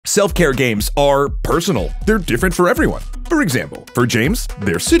Self-care games are personal. They're different for everyone. For example, for James,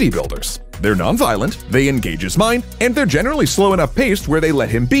 they're city builders. They're non-violent, they engage his mind, and they're generally slow enough paced where they let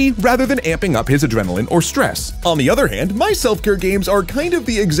him be rather than amping up his adrenaline or stress. On the other hand, my self-care games are kind of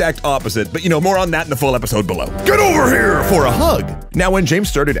the exact opposite, but more on that in the full episode below. Get over here for a hug! Now, when James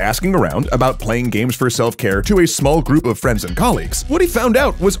started asking around about playing games for self-care to a small group of friends and colleagues, what he found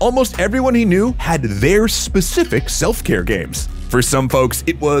out was almost everyone he knew had their specific self-care games. For some folks,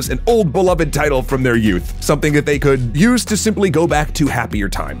 it was an old beloved title from their youth, something that they could use to simply go back to happier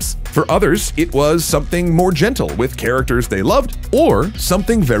times. For others, it was something more gentle with characters they loved, or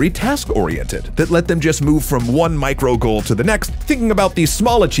something very task-oriented that let them just move from one micro goal to the next, thinking about the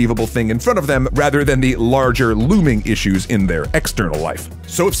small achievable thing in front of them rather than the larger looming issues in their external life.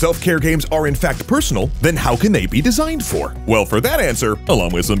 So if self-care games are in fact personal, then how can they be designed for? Well, for that answer,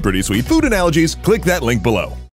 along with some pretty sweet food analogies, click that link below.